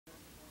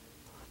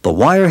The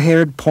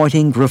Wirehaired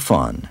Pointing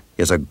Griffon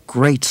is a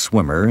great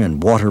swimmer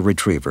and water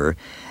retriever,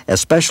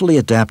 especially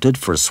adapted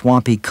for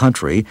swampy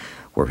country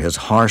where his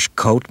harsh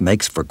coat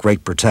makes for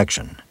great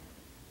protection.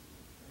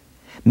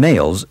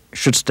 Males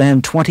should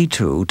stand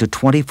 22 to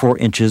 24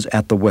 inches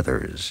at the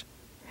withers,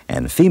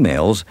 and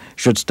females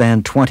should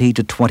stand 20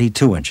 to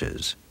 22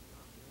 inches.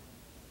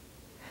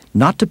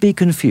 Not to be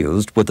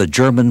confused with the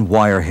German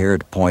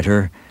wire-haired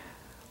pointer,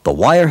 the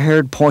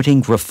wire-haired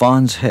pointing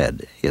Griffon's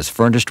head is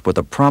furnished with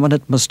a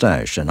prominent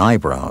mustache and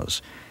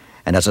eyebrows,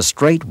 and has a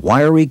straight,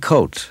 wiry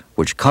coat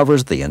which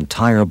covers the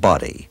entire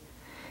body,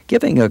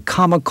 giving a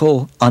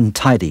comical,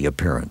 untidy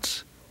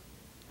appearance.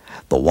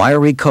 The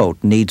wiry coat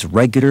needs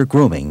regular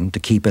grooming to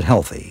keep it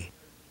healthy.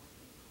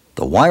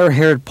 The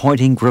wire-haired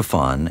pointing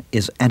Griffon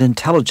is an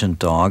intelligent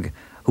dog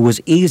who is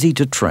easy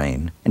to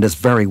train and is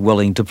very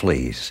willing to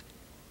please.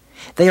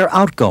 They are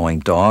outgoing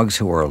dogs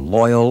who are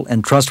loyal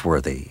and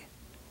trustworthy.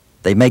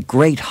 They make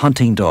great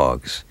hunting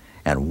dogs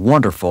and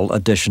wonderful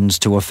additions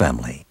to a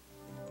family.